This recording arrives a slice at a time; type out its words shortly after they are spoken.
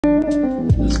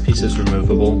piece is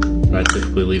removable, but I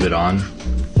typically leave it on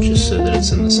just so that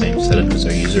it's in the same setup as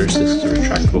our users. This is a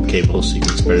retractable cable, so you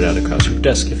can spread it out across your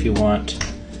desk if you want.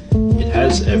 It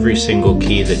has every single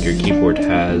key that your keyboard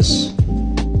has.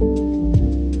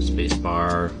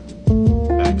 Spacebar,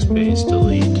 backspace,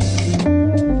 delete.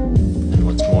 And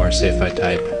what's more, say if I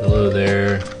type, hello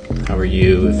there, how are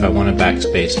you? If I want to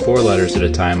backspace 4 letters at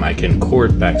a time, I can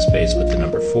chord backspace with the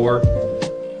number 4.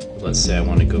 Let's say I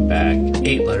want to go back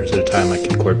 8 letters at a time, I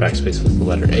can chord backspace with the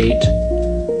letter 8.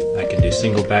 I can do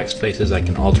single backspaces, I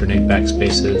can alternate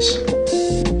backspaces.